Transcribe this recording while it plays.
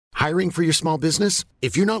Hiring for your small business?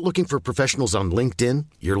 If you're not looking for professionals on LinkedIn,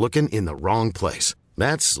 you're looking in the wrong place.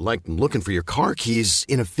 That's like looking for your car keys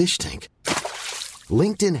in a fish tank.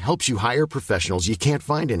 LinkedIn helps you hire professionals you can't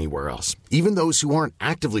find anywhere else, even those who aren't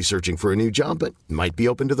actively searching for a new job but might be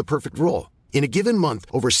open to the perfect role. In a given month,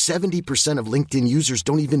 over 70% of LinkedIn users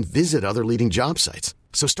don't even visit other leading job sites.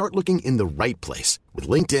 So start looking in the right place. With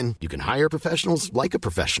LinkedIn, you can hire professionals like a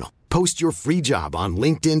professional. Post your free job on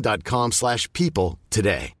linkedin.com/people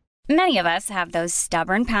today. Many of us have those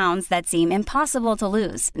stubborn pounds that seem impossible to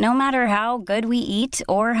lose, no matter how good we eat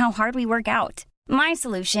or how hard we work out. My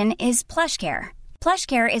solution is PlushCare.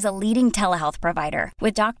 PlushCare is a leading telehealth provider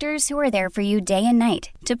with doctors who are there for you day and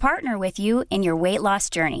night to partner with you in your weight loss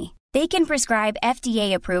journey. They can prescribe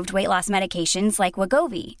FDA-approved weight loss medications like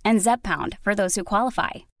Wegovy and Zepbound for those who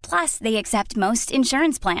qualify. Plus, they accept most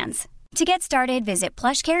insurance plans. To get started, visit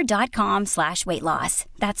plushcare.com/weightloss.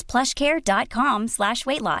 That's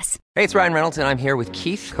plushcare.com/weightloss. Hey, it's Ryan Reynolds, and I'm here with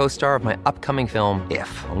Keith, co-star of my upcoming film,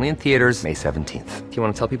 If, only in theaters May 17th. Do you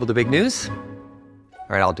want to tell people the big news?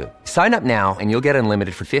 All right, I'll do it. Sign up now and you'll get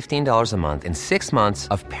unlimited for $15 a month and 6 months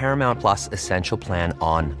of Paramount Plus Essential Plan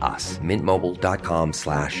on us.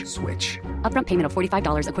 MintMobile.com/switch. Upfront payment of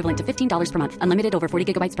 $45 equivalent to $15 per month. Unlimited over 40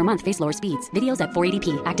 gigabytes per month. Face lower speeds. Videos at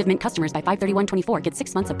 480p. Active Mint customers by 531.24 get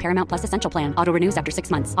 6 months of Paramount Plus Essential Plan. Auto renews after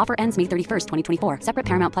 6 months. Offer ends May 31st, 2024. Separate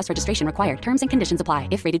Paramount Plus registration required. Terms and conditions apply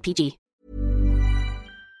if rated PG.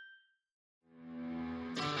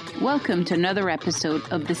 Welcome to another episode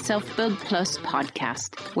of the Self Build Plus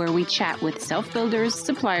podcast, where we chat with self-builders,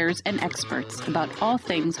 suppliers and experts about all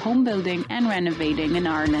things home building and renovating in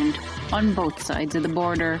Ireland on both sides of the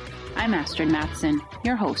border. I'm Astrid Matson,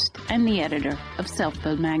 your host and the editor of Self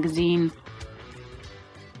Build magazine.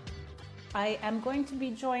 I am going to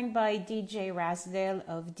be joined by DJ Rasdale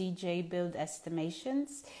of DJ Build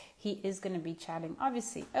Estimations. He is going to be chatting,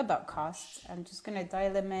 obviously, about costs. I'm just going to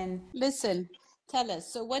dial him in. Listen. Tell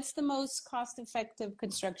us, so what's the most cost-effective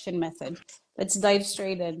construction method? Let's dive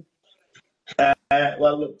straight in.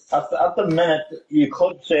 Well, at the minute, you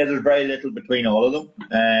could say there's very little between all of them.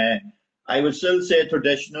 I would still say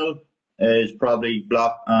traditional is probably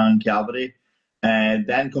block and cavity.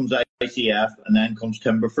 Then comes ICF, and then comes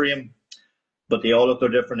timber frame. But they all have their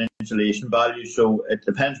different insulation values, so it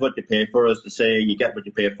depends what you pay for. As to say, you get what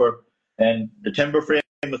you pay for. And the timber frame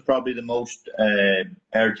is probably the most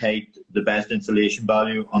airtight, the best insulation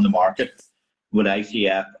value on the market with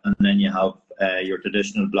ICF, and then you have your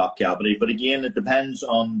traditional block cavity. But again, it depends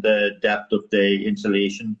on the depth of the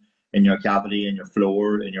insulation in your cavity, in your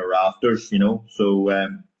floor, in your rafters, you know. So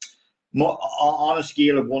on a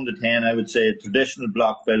scale of 1 to 10, I would say traditional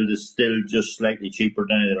block build is still just slightly cheaper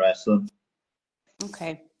than the rest of them.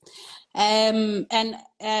 Okay. And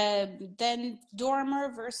then dormer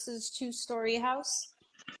versus two-story house?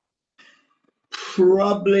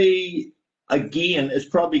 Probably, again, it's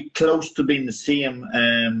probably close to being the same.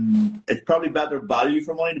 It's probably better value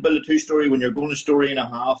for money to build a two-story. When you're going a story and a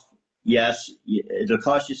half, yes, it'll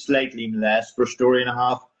cost you slightly less for a story and a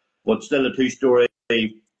half, but still a two-story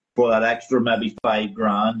for that extra maybe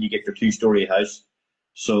 $5,000, you get your two-story house.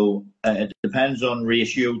 So it depends on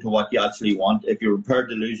ratio to what you actually want. If you're prepared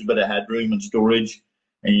to lose a bit of headroom and storage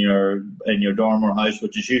in your dormer house,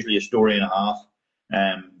 which is usually a story and a half,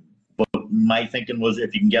 but my thinking was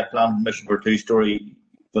if you can get planning permission for a two-story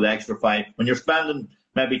for the extra $5,000, when you're spending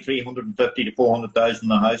maybe 350 to 400,000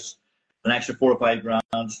 in a house, an extra $4,000 or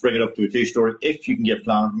 $5,000, just bring it up to a two-story. If you can get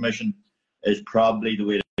planning permission, is probably the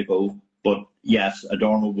way to go. But yes, a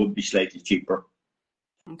dormer would be slightly cheaper.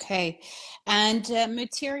 Okay. And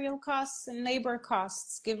material costs and labor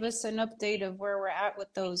costs, give us an update of where we're at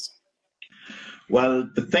with those. Well,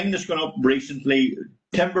 the thing that's gone up recently,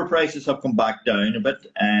 timber prices have come back down a bit.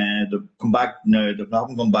 They've come back now. They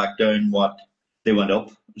haven't come back down what they went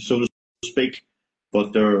up, so to speak.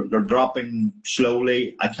 But they're dropping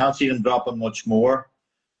slowly. I can't see them dropping much more.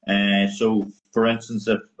 So, for instance,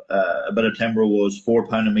 if a bit of timber was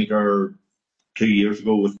 £4 a metre 2 years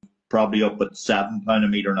ago, was probably up at £7 a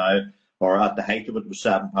metre now, or at the height of it was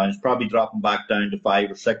 £7. It's probably dropping back down to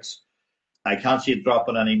 5 or 6. I can't see it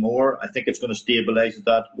dropping anymore. I think it's going to stabilise at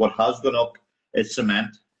that. What has gone up is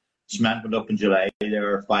cement. Cement went up in July.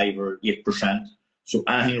 They're 5 or 8%. So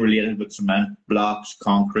anything related with cement, blocks,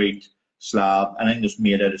 concrete, slab, anything that's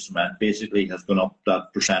made out of cement basically has gone up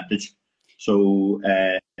that percentage. So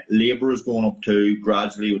labour is going up too,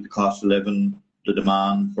 gradually with the cost of living, the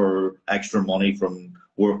demand for extra money from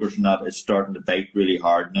workers and that is starting to bite really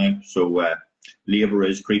hard now. So labour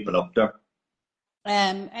is creeping up there.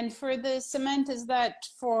 And for the cement, is that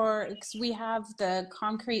for, because we have the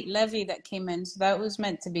concrete levy that came in, so that was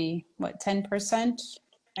meant to be, what, 10%?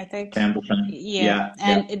 I think. 10%. Yeah.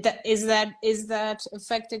 And is that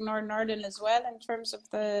affecting Northern Ireland as well in terms of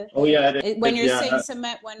the? Oh yeah, When you're saying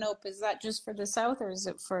cement went up, is that just for the south or is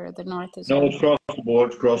it for the north as well? No, it's across the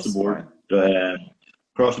board. Across the board.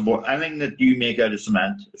 Across the board. Anything that you make out of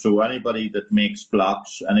cement. So anybody that makes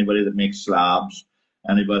blocks, anybody that makes slabs,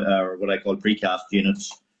 anybody or what I call precast units,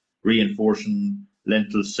 reinforcing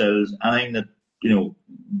lintel sills, anything that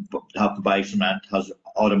have to buy cement has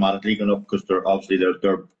automatically gone up because they're obviously their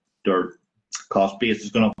cost base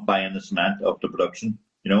is going up buying the cement of the production.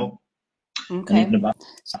 Okay. And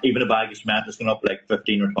even a bag of cement has gone up like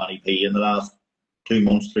 15 or 20p in the last 2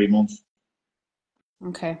 months, 3 months.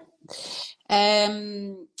 Okay.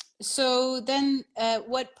 So then,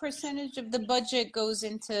 what percentage of the budget goes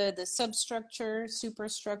into the substructure,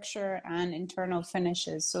 superstructure, and internal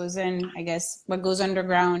finishes? So as in, I guess, what goes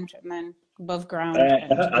underground and then above ground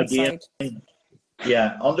and inside?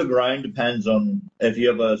 Yeah, underground depends on if you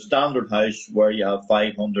have a standard house where you have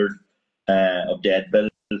 500 of dead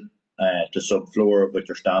build to subfloor with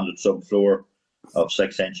your standard subfloor of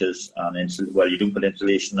 6 inches, and you don't put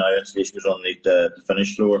insulation now. Insulation goes underneath the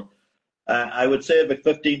finished floor. I would say about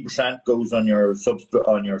 15% goes on your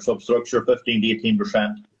substructure, 15 to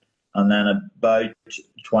 18%, and then about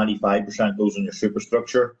 25% goes on your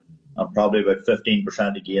superstructure, and probably about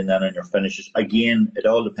 15% again then on your finishes. Again, it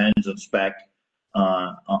all depends on spec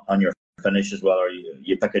on your finish as well. Or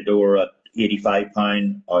you pick a door at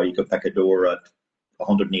 £85, or you could pick a door at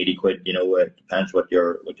 180 quid. It depends what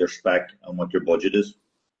your spec and what your budget is.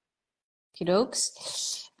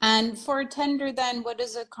 Okey-dokes. And for a tender, then, what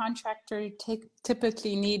does a contractor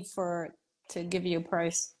typically need to give you a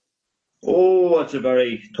price? Oh, that's a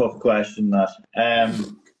very tough question. That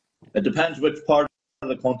it depends which part of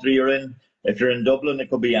the country you're in. If you're in Dublin, it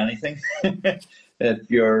could be anything. If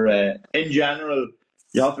you're in general,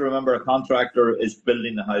 you have to remember a contractor is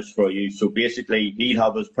building the house for you. So basically, he'll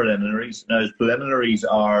have his preliminaries. Now, his preliminaries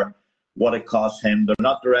are what it costs him. They're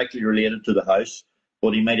not directly related to the house,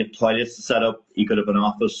 but he might have toilets to set up. He could have an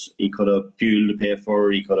office. He could have fuel to pay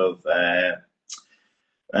for. He could have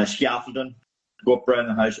scaffolding to go up around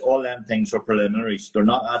the house. All them things are preliminaries. They're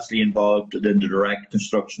not actually involved in the direct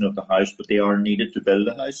construction of the house, but they are needed to build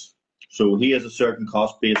the house. So he has a certain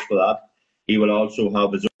cost base for that. He will also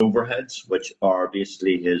have his overheads, which are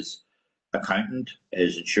basically his accountant,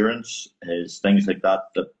 his insurance, his things like that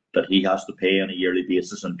he has to pay on a yearly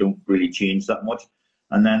basis and don't really change that much.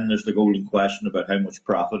 And then there's the golden question about how much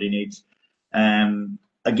profit he needs.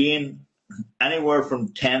 Again, anywhere from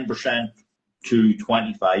 10% to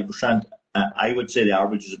 25%. I would say the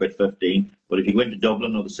average is about 15. But if you go into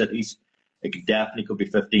Dublin or the cities, it could be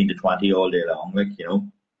 15 to 20 all day long,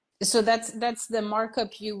 So that's the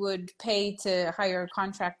markup you would pay to hire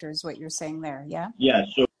contractors, what you're saying there, yeah? Yeah,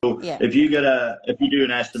 so if you do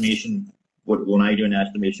an estimation, when I do an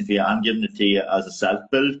estimation for you, I'm giving it to you as a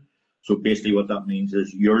self-build. So basically what that means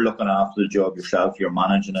is you're looking after the job yourself, you're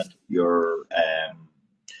managing it, you're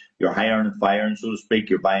hiring and firing, so to speak,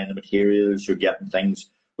 you're buying the materials, you're getting things,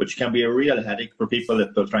 which can be a real headache for people if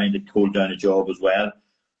they're trying to hold down a job as well.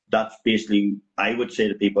 That's basically, I would say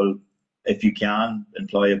to people, if you can,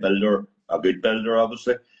 employ a builder, a good builder,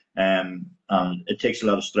 obviously. And it takes a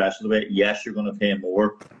lot of stress out of it. Yes, you're going to pay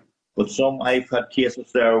more. But I've had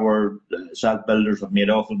cases there where self-builders have made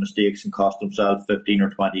awful mistakes and cost themselves 15 or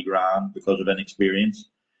 20 grand because of inexperience.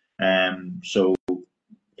 So,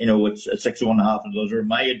 it's 6 of one, half of the other.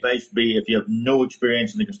 My advice would be, if you have no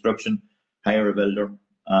experience in the construction, hire a builder.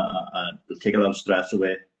 It'll take a lot of stress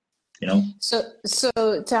away.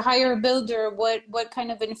 So to hire a builder, what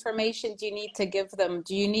kind of information do you need to give them?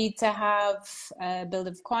 Do you need to have a bill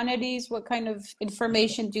of quantities? What kind of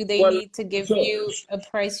information do they need to give you a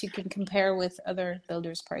price you can compare with other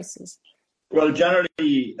builders' prices? Well,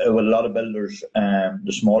 generally, with a lot of builders,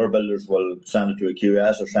 the smaller builders will send it to a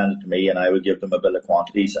QS or send it to me, and I will give them a bill of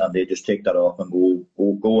quantities, and they just take that off and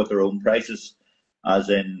go with their own prices. As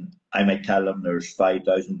in, I might tell them there's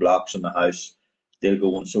 5,000 blocks in the house. They'll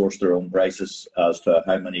go and source their own prices as to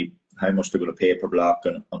how much they're going to pay per block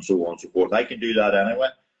and so on and so forth. I can do that anyway.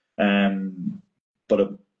 But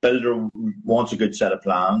a builder wants a good set of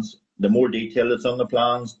plans. The more detail that's on the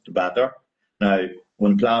plans, the better. Now,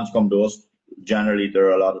 when plans come to us, generally there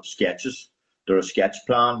are a lot of sketches. They're a sketch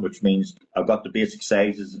plan, which means I've got the basic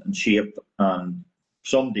sizes and shape and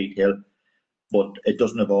some detail, but it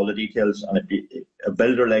doesn't have all the details. And a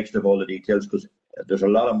builder likes to have all the details because there's a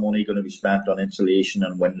lot of money going to be spent on insulation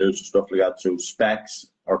and windows and stuff like that. So specs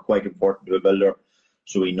are quite important to a builder,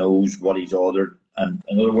 so he knows what he's ordered. And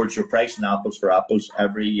in other words, you're pricing apples for apples.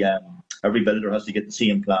 Every builder has to get the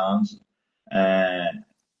same plans.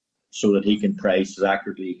 so that he can price as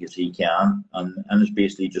accurately as he can, and it's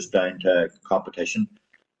basically just down to competition.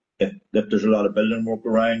 If there's a lot of building work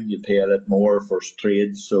around, you pay a lot more for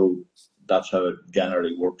trades, so that's how it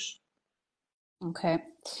generally works. Okay.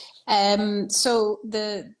 So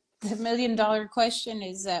the $1 million question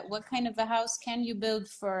is what kind of a house can you build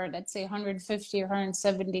for, let's say, 150 or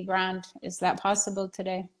 170 grand? Is that possible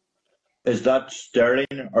today? Is that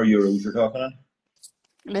sterling or euros you're talking on?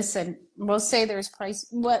 Listen, we'll say there's price.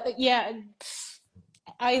 Well, yeah,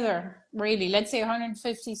 either really. Let's say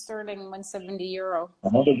 150 sterling, 170 euro.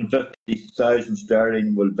 150,000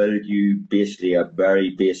 sterling will build you basically a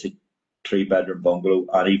very basic 3-bedroom bungalow,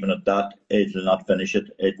 and even at that, it will not finish it.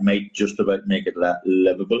 It might just about make it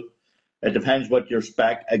livable. It depends what your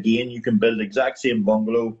spec. Again, you can build the exact same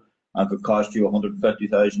bungalow and could cost you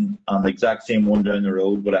 150,000, and the exact same one down the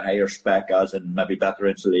road with a higher spec, as in maybe better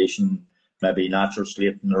insulation, maybe natural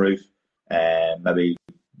slate in the roof, maybe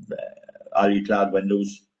alu-clad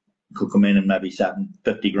windows, could come in and maybe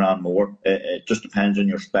 50 grand more. It just depends on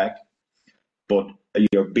your spec. But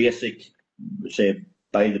your basic, say,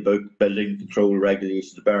 by the book building control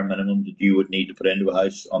regulations, the bare minimum that you would need to put into a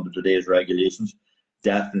house under today's regulations,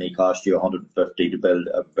 definitely cost you 150 to build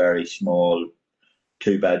a very small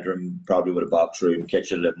 2-bedroom, probably with a box room,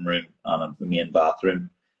 kitchen, living room, and a main bathroom,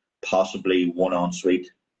 possibly one ensuite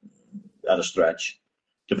at a stretch.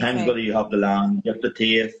 Depends whether you have the land, you have the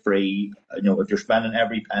TIF free. You know, if you're spending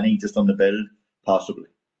every penny just on the build, possibly.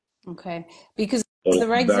 Okay, because the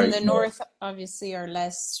regs in the north obviously are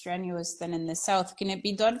less strenuous than in the south. Can it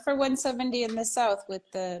be done for 170 in the south with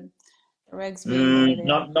the regs being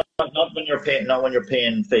not when you're paying, not when you're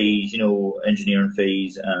paying fees, you know, engineering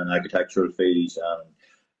fees and architectural fees.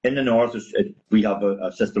 In the north, we have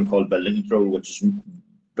a system called building control, which is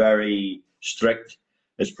very strict.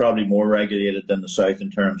 It's probably more regulated than the south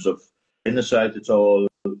in terms of, in the south it's all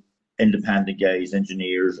independent guys,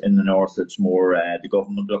 engineers. In the north it's more the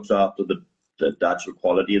government looks after the actual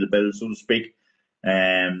quality of the build, so to speak,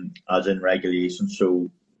 as in regulations.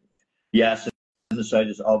 So yes, in the south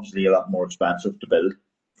it's obviously a lot more expensive to build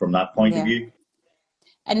from that point of view.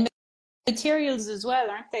 And materials as well,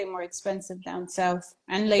 aren't they more expensive down south?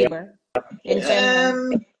 And labour in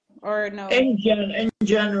general? Or no? In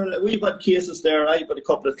general, we've had cases there. I've had a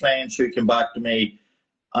couple of clients who came back to me,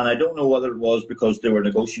 and I don't know whether it was because they were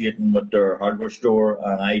negotiating with their hardware store,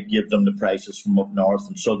 and I give them the prices from up north,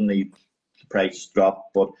 and suddenly the price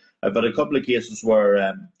dropped. But I've had a couple of cases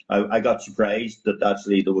where I got surprised that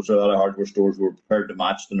actually there was a lot of hardware stores who were prepared to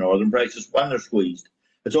match the northern prices when they're squeezed.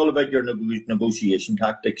 It's all about your negotiation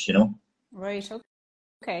tactics, you know. Right.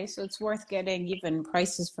 Okay, so it's worth getting even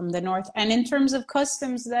prices from the north. And in terms of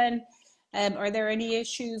customs then, are there any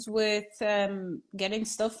issues with getting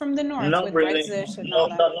stuff from the north? Not with really. Brexit and No,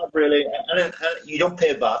 not really. And you don't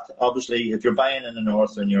pay VAT, obviously. If you're buying in the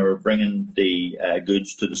north and you're bringing the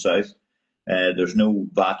goods to the south, there's no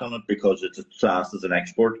VAT on it because it's classed as an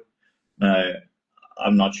export. Now,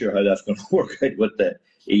 I'm not sure how that's going to work out with the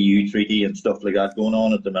EU treaty and stuff like that going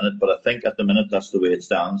on at the minute, but I think at the minute that's the way it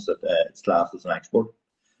stands, that it's classed as an export.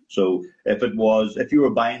 So if you were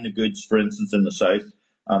buying the goods, for instance, in the south,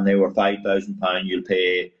 and they were £5,000, you'll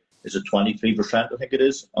pay, is it 23%, I think it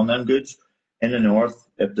is, on them goods. In the north,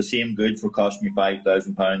 if the same goods were costing you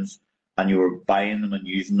 £5,000 and you were buying them and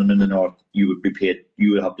using them in the north, you would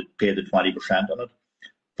have to pay the 20% on it.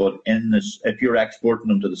 But if you're exporting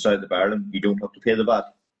them to the south of Ireland, you don't have to pay the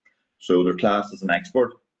VAT. So they're classed as an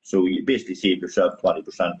export. So you basically save yourself 20%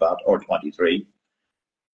 VAT or 23%.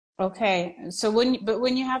 Okay, so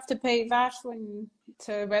when you have to pay VAT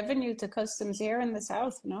to revenue to customs here in the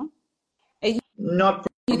south, no? Not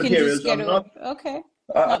for materials.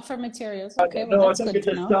 Not for materials. Okay, well, no, that's I think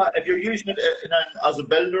good to know. If you're using it as a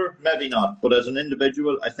builder, maybe not. But as an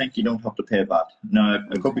individual, I think you don't have to pay VAT. Now,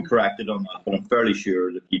 I could be corrected on that, but I'm fairly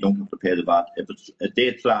sure that you don't have to pay the VAT if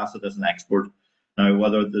they class it as an export. Now,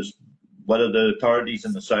 whether the authorities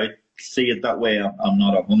in the south see it that way, I'm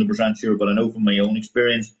not 100% sure. But I know from my own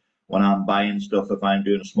experience, when I'm buying stuff, if I'm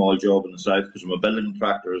doing a small job in the south, because I'm a building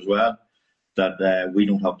contractor as well, that we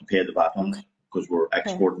don't have to pay the VAT on it because we're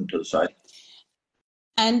exporting to the south.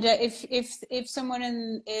 And if someone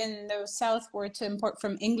in the south were to import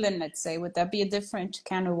from England, let's say, would that be a different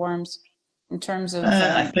can of worms in terms of?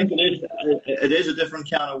 I think it is. It is a different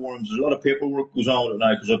can of worms. There's a lot of paperwork goes on with it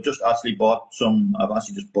now because I've just actually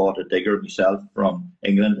just bought a digger myself from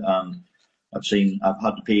England, and I've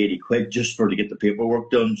had to pay 80 quid just to get the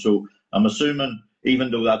paperwork done. So I'm assuming,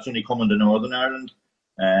 even though that's only coming to Northern Ireland,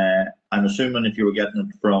 I'm assuming if you were getting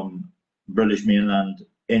it from British mainland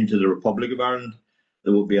into the Republic of Ireland,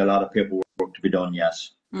 there will be a lot of paperwork to be done,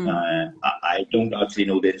 yes. I don't actually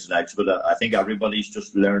know the ins and outs, but I think everybody's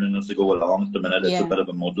just learning as they go along at the minute. It's a bit of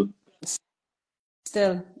a muddle.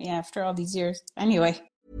 Still, after all these years. Anyway.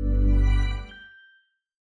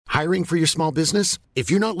 Hiring for your small business? If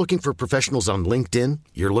you're not looking for professionals on LinkedIn,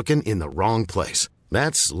 you're looking in the wrong place.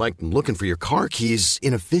 That's like looking for your car keys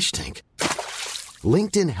in a fish tank.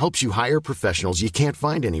 LinkedIn helps you hire professionals you can't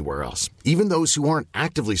find anywhere else, even those who aren't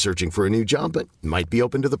actively searching for a new job but might be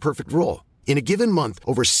open to the perfect role. In a given month,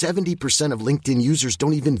 over 70% of LinkedIn users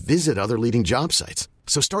don't even visit other leading job sites.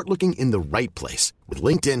 So start looking in the right place. With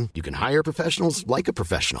LinkedIn, you can hire professionals like a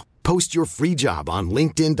professional. Post your free job on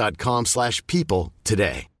linkedin.com/people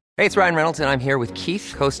today. Hey, it's Ryan Reynolds, and I'm here with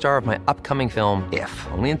Keith, co-star of my upcoming film, If,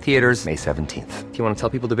 only in theaters May 17th. Do you want to tell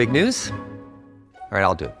people the big news? All right,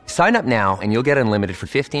 I'll do it. Sign up now and you'll get unlimited for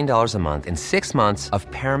 $15 a month and 6 months of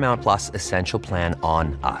Paramount Plus Essential Plan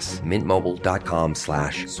on us.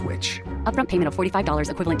 MintMobile.com/switch. Upfront payment of $45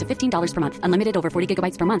 equivalent to $15 per month. Unlimited over 40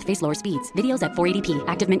 gigabytes per month. Face lower speeds. Videos at 480p.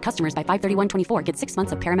 Active Mint customers by 531.24 get 6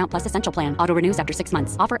 months of Paramount Plus Essential Plan. Auto renews after 6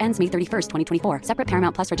 months. Offer ends May 31st, 2024. Separate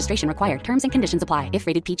Paramount Plus registration required. Terms and conditions apply if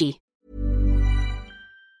rated PG.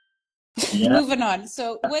 Moving on.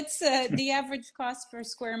 So what's the average cost per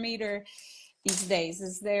square meter these days?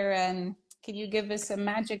 Is there, can you give us a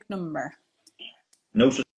magic number?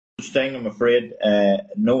 No such thing, I'm afraid.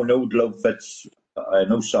 No glove fits,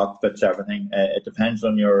 no sock fits everything. It depends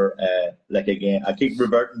on your, again, I keep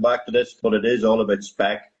reverting back to this, but it is all about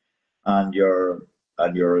spec and your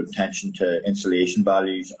attention to insulation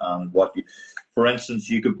values and what you, for instance,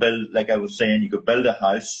 you could build, like I was saying, you could build a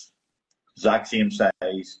house, exact same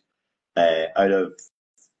size, out of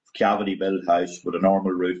cavity built house with a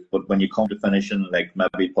normal roof, but when you come to finishing, like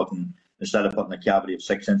maybe instead of putting a cavity of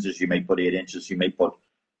 6 inches, you might put 8 inches, you might put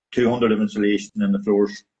 200 of insulation in the floor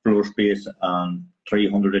space and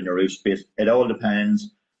 300 in your roof space. It all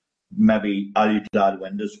depends. Maybe alu-clad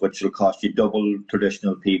windows, which will cost you double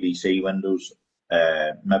traditional PVC windows,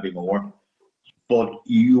 maybe more. But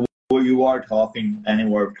you are talking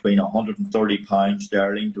anywhere between £130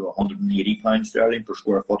 sterling to £180 sterling per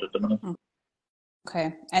square foot at the minute.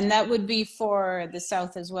 Okay, and that would be for the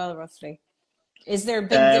south as well, roughly. Is there a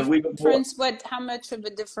big difference? How much of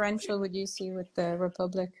a differential would you see with the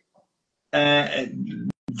Republic? On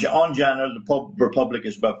general, the Republic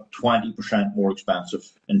is about 20% more expensive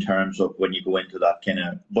in terms of when you go into that kind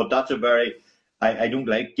of. But that's a very. I don't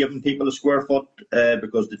like giving people a square foot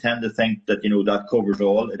because they tend to think that that covers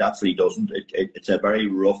all. It actually doesn't. It's a very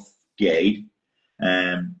rough guide.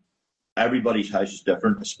 Everybody's house is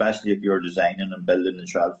different, especially if you're designing and building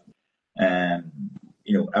yourself.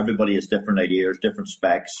 Everybody has different ideas, different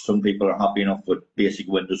specs. Some people are happy enough with basic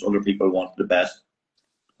windows. Other people want the best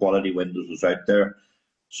quality windows that's out there.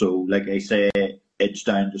 So, like I say, it's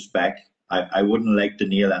down to spec. I wouldn't like to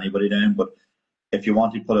nail anybody down, but if you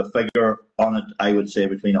want to put a figure on it, I would say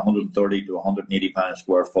between 130 to 180 pounds a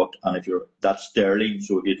square foot. And that's sterling.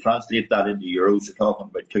 So if you translate that into euros, you're talking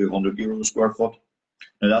about €200 a square foot.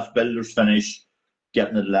 Now that's builder's finish,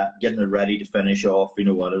 getting it ready to finish off.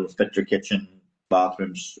 It'll fit your kitchen,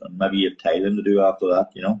 bathrooms, and maybe you have tiling to do after that.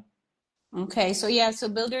 Okay, so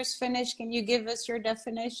builder's finish. Can you give us your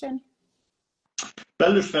definition?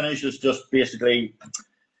 Builder's finish is just basically,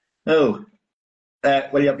 you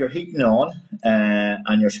have your heating on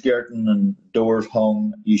and your skirting and doors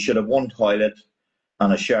hung. You should have one toilet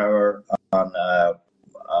and a shower and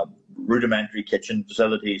rudimentary kitchen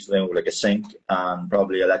facilities, like a sink and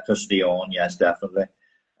probably electricity on. Yes, definitely.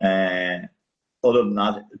 Other than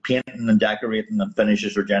that, painting and decorating and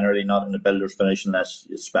finishes are generally not in the builder's finish unless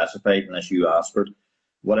it's specified, unless you ask for it.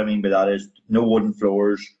 What I mean by that is no wooden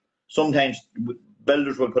floors. Sometimes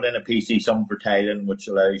builders will put in a PC, some for tiling, which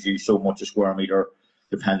allows you so much a square meter,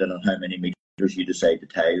 depending on how many meters you decide to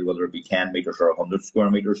tile, whether it be 10 meters or 100 square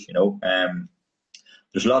meters.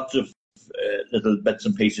 There's lots of little bits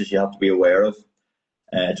and pieces you have to be aware of.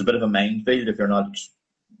 It's a bit of a minefield if you're not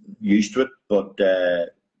used to it, but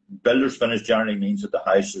builder's finish generally means that the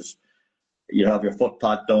house is, you have your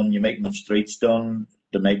footpath done, you're making the streets done,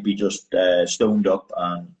 they might be just stoned up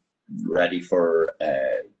and ready for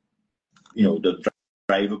the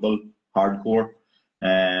drivable hardcore.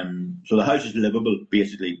 So the house is livable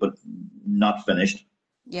basically, but not finished.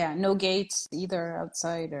 Yeah, no gates either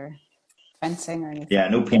outside or fencing or anything. Yeah,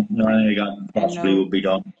 no painting or anything that possibly will be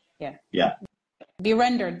done. Yeah. Be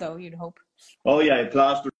rendered though, you'd hope. Oh yeah,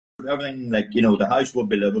 plastered, everything, the house would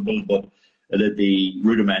be livable, but it'd be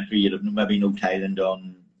rudimentary. You'd have maybe no tiling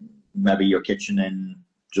done, maybe your kitchen in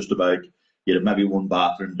just about. You'd have maybe one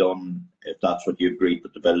bathroom done if that's what you agreed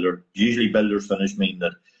with the builder. Usually builders finish mean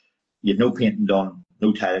that you have no painting done,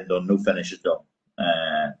 no tiling done, no finishes done.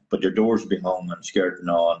 but your doors will be hung and skirting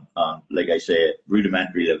on, and like I say,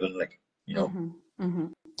 rudimentary living, like, you know.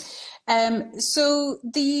 So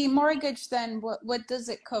the mortgage then, what does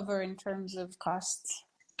it cover in terms of costs?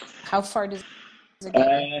 How far does it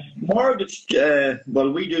go? Mortgage,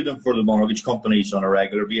 well, we do them for the mortgage companies on a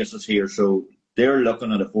regular basis here, so they're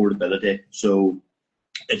looking at affordability. So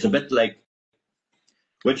it's a bit like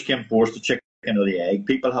which came first, the chicken or the egg.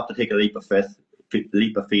 People have to take a leap of faith.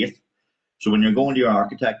 So when you're going to your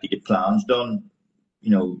architect to get plans done,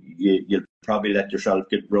 you know, you'll probably let yourself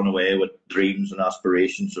get run away with dreams and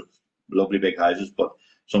aspirations of lovely big houses. But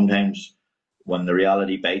sometimes when the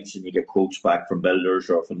reality bites and you get quotes back from builders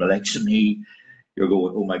or from the likes of me, you're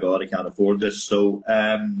going, oh my God, I can't afford this. So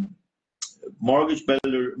mortgage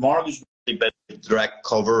direct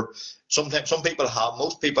cover. Sometimes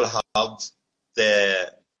most people have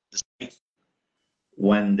the site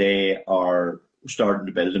when they are starting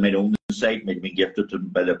to build. They might own the site, might have been gifted to them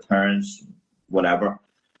by their parents, whatever.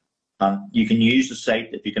 And you can use the site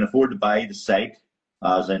if you can afford to buy the site,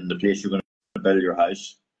 as in the place you're going to build your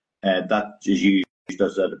house. That is used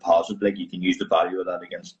as a deposit. Like, you can use the value of that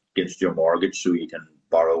against your mortgage, so you can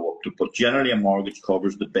borrow up to. But generally, a mortgage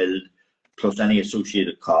covers the build plus any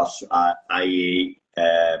associated costs, i.e.,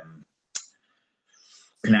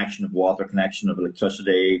 connection of water, connection of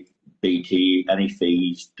electricity, BT, any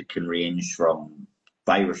fees that can range from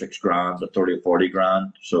 $5 or $6 grand to 30 or 40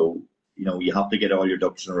 grand. So, you know, you have to get all your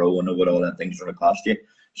ducks in a row and know what all that things are going to cost you.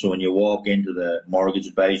 So when you walk into the mortgage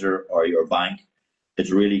advisor or your bank, it's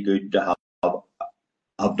really good to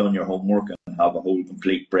have done your homework and have a whole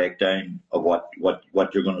complete breakdown of what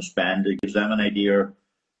you're going to spend. It gives them an idea,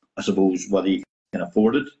 I suppose, whether you can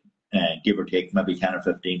afford it, give or take maybe 10 or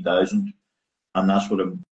 15,000. And that's what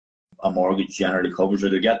a mortgage generally covers.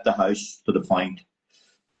 It'll get the house to the point.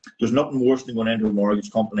 There's nothing worse than going into a mortgage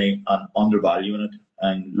company and undervaluing it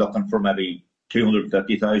and looking for maybe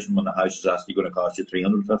 250,000 when the house is actually going to cost you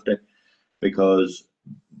 350, because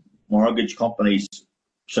mortgage companies,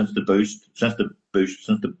 since the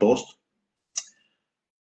bust,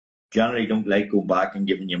 generally don't like going back and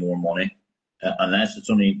giving you more money, unless it's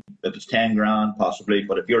only, if it's 10 grand possibly.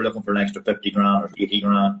 But if you're looking for an extra 50 grand or 80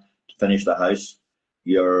 grand to finish the house,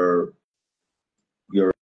 you're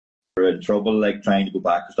in trouble, like trying to go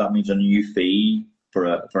back, because that means a new fee for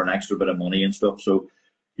an extra bit of money and stuff. So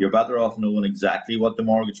you're better off knowing exactly what the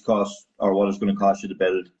mortgage costs or what it's going to cost you to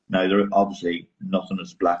build. Now, there obviously nothing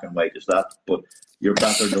as black and white as that, but you're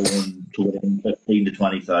better knowing to within 15 to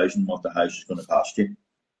 20,000 what the house is going to cost you.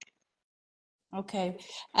 Okay,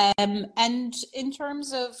 and in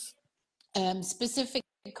terms of specific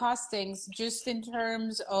costings, just in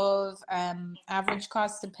terms of average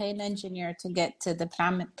cost to pay an engineer to get to the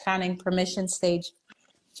planning permission stage?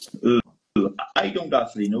 I don't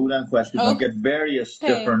actually know that question. Okay. I get various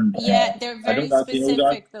different. Yeah, they're very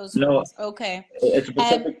specific, those ones. Okay. It's a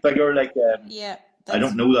specific figure, like. Yeah. I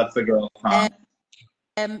don't know that figure offhand.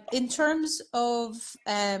 In terms of,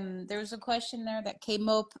 there was a question there that came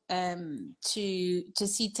up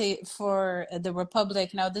for the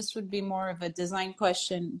Republic. Now, this would be more of a design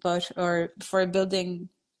question, or for building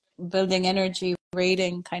energy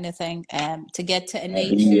rating kind of thing. To get to an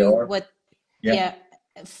A2,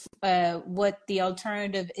 what the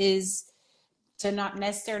alternative is, to not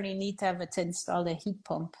necessarily need to have it to install a heat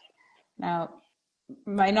pump. Now,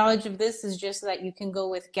 my knowledge of this is just that you can go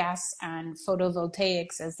with gas and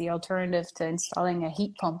photovoltaics as the alternative to installing a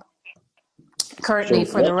heat pump currently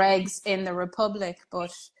for the regs in the Republic,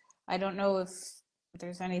 but I don't know if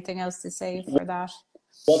there's anything else to say for that.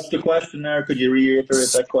 What's the question there? Could you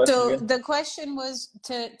reiterate that question again? The question was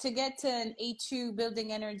to get to an A2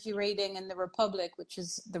 building energy rating in the Republic, which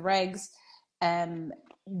is the regs,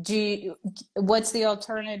 what's the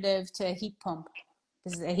alternative to a heat pump?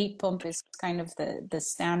 Because a heat pump is kind of the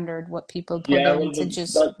standard, what people put in to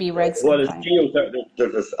just be regs. Well, there's geothermal,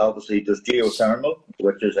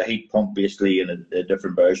 which is a heat pump basically in a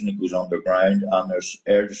different version. It goes underground, and there's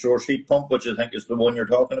air to source heat pump, which I think is the one you're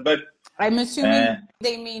talking about. I'm assuming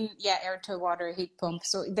they mean air to water heat pump.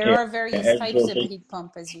 So there are various types of heat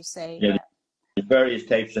pump, as you say. Yeah, there's various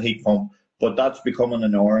types of heat pump, but that's becoming the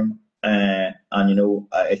norm. And you know,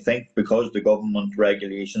 I think because the government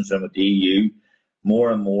regulations and with the EU,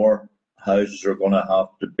 more and more houses are going to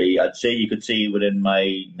have to be, I'd say you could see within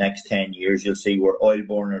my next 10 years, you'll see where oil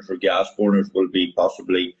burners or gas burners will be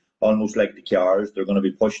possibly almost like the cars. They're going to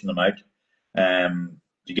be pushing them out to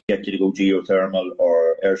get you to go geothermal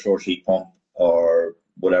or air source heat pump or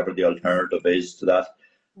whatever the alternative is to that.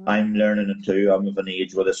 I'm learning it too. I'm of an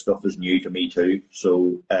age where this stuff is new to me too.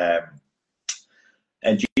 So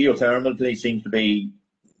and geothermal seems to be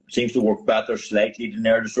seems to work better slightly than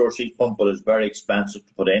air source heat pump, but it's very expensive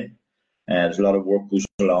to put in. There's a lot of work goes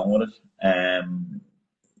along with it.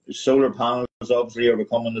 Solar panels obviously are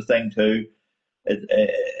becoming the thing too.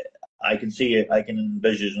 I can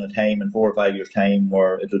envision a time in 4 or 5 years' time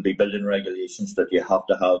where it'll be building regulations that you have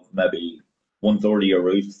to have maybe 1/3 of your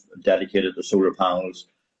roof dedicated to solar panels,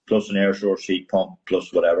 plus an air source heat pump,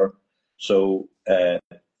 plus whatever. So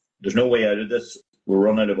there's no way out of this. We're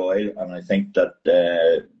running out of oil, and I think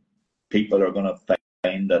that people are going to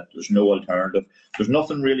find that there's no alternative. There's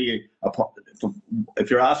nothing really. If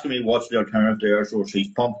you're asking me what's the alternative to air source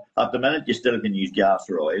heat pump, at the minute you still can use gas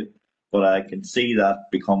or oil, but I can see that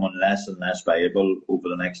becoming less and less viable over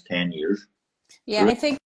the next 10 years. Yeah, I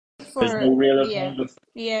think there's no real alternative.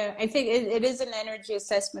 Yeah, I think it is an energy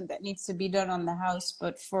assessment that needs to be done on the house.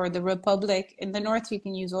 But for the Republic, in the north, you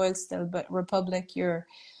can use oil still, but Republic,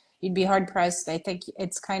 you'd be hard pressed. I think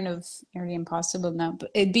it's kind of nearly impossible now.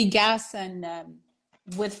 But it'd be gas and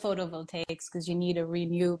with photovoltaics, because you need a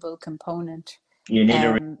renewable component. You need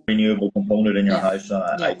a renewable component in your house.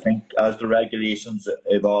 And I think as the regulations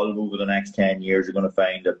evolve over the next 10 years, you're going to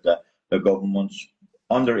find that the governments,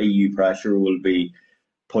 under EU pressure, will be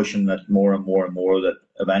pushing it more and more and more, that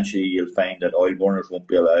eventually you'll find that oil burners won't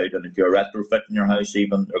be allowed. And if you're retrofitting your house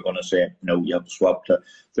even, they're going to say, no, you have to swap to.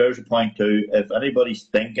 There's a point too, if anybody's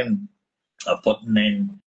thinking of putting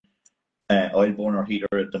in oil burner heater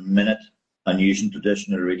at the minute and using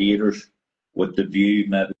traditional radiators with the view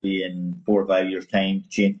maybe in 4 or 5 years' time to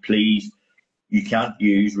change, please, you can't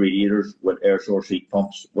use radiators with air source heat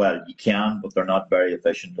pumps. Well, you can, but they're not very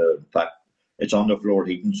efficient. In fact, it's underfloor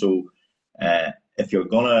heating. So if you're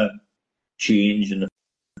going to change in the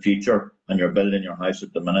future and you're building your house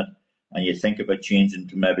at the minute and you think about changing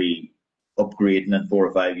to maybe upgrading in 4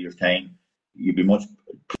 or 5 years' time, you'd be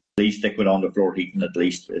please stick with underfloor heating at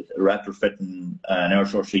least. Retrofitting an air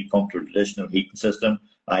source heat pump to a traditional heating system,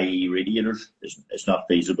 i.e. radiators, it's not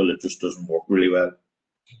feasible. It just doesn't work really well.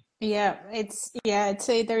 Yeah, I'd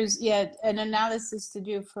say there's an analysis to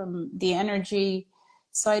do from the energy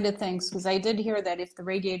side of things, because I did hear that if the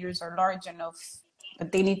radiators are large enough,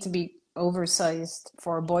 but they need to be oversized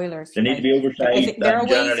for boilers. They need to be oversized. I think there are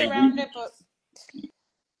ways around it, but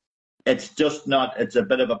it's just not. It's a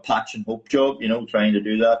bit of a patch and hope job, trying to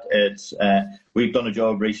do that. It's we've done a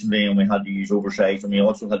job recently and we had to use oversized, and we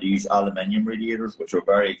also had to use aluminium radiators, which are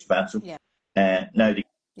very expensive. Now the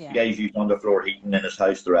guys use underfloor heating in his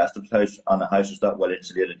house, the rest of his house, and the house is that well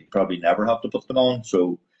insulated, you probably never have to put them on.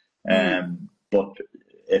 So, but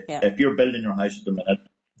if you're building your house at the minute,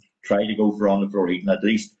 try to go for underfloor heating at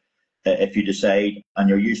least. If you decide and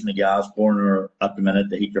you're using a gas burner at the minute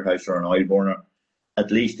to heat your house or an oil burner, at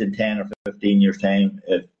least in 10 or 15 years' time,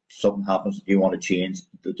 if something happens that you want to change,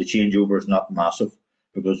 the changeover is not massive.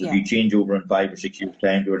 Because if you change over in 5 or 6 years'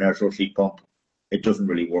 time to an air source heat pump, it doesn't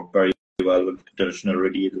really work very well with traditional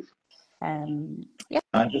radiators. And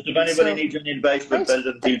just if anybody needs any advice with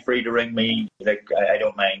building, feel free to ring me. I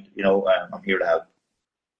don't mind. I'm here to help.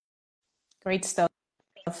 Great stuff.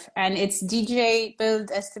 And it's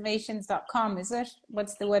djbuildestimations.com, is it?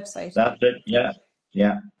 What's the website? That's it. Yeah.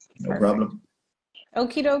 No problem.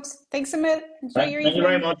 Okie dokes. Thanks a minute. Enjoy your evening. Thank you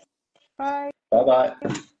very much. Bye. Bye-bye.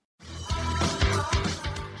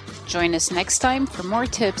 Join us next time for more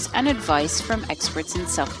tips and advice from experts and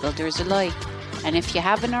self-builders alike. And if you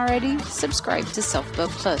haven't already, subscribe to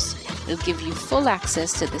Self-Build Plus. It'll give you full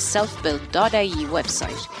access to the selfbuild.ie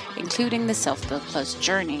website, including the Self-Build Plus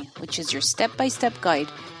Journey, which is your step-by-step guide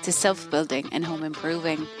to self-building and home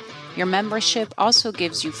improving. Your membership also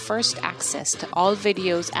gives you first access to all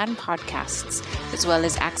videos and podcasts, as well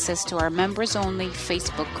as access to our members-only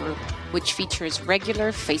Facebook group, which features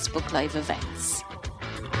regular Facebook Live events.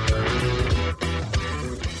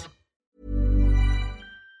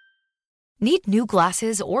 Need new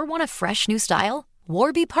glasses or want a fresh new style?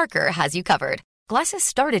 Warby Parker has you covered. Glasses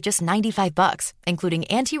start at just $95, including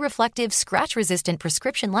anti-reflective, scratch-resistant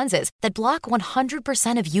prescription lenses that block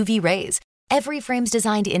 100% of UV rays. Every frame's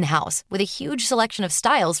designed in-house with a huge selection of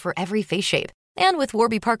styles for every face shape. And with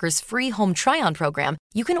Warby Parker's free home try-on program,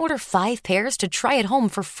 you can order 5 pairs to try at home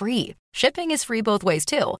for free. Shipping is free both ways,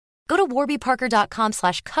 too. Go to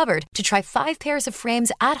warbyparker.com/covered to try 5 pairs of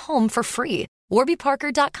frames at home for free.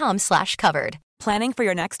 warbyparker.com/covered. Planning for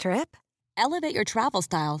your next trip? Elevate your travel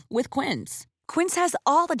style with Quince. Quince has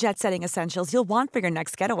all the jet-setting essentials you'll want for your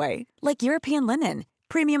next getaway, like European linen,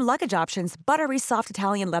 premium luggage options, buttery soft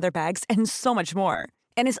Italian leather bags, and so much more.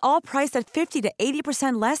 And is all priced at 50 to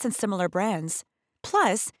 80% less than similar brands.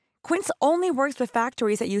 Plus, Quince only works with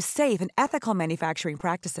factories that use safe and ethical manufacturing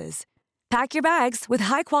practices. Pack your bags with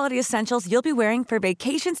high-quality essentials you'll be wearing for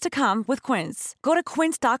vacations to come with Quince. Go to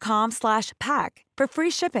quince.com/pack for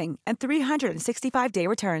free shipping and 365-day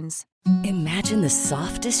returns. Imagine the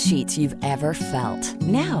softest sheets you've ever felt.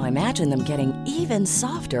 Now imagine them getting even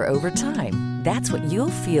softer over time. That's what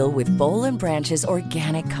you'll feel with Boll & Branch's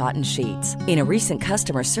organic cotton sheets. In a recent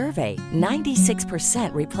customer survey,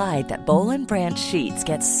 96% replied that Boll & Branch sheets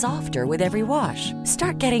get softer with every wash.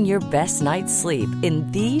 Start getting your best night's sleep in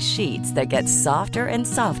these sheets that get softer and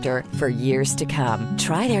softer for years to come.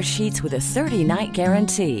 Try their sheets with a 30-night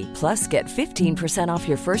guarantee. Plus, get 15% off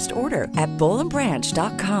your first order at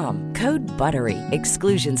bollandbranch.com. Code BUTTERY.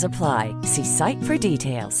 Exclusions apply. See site for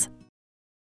details.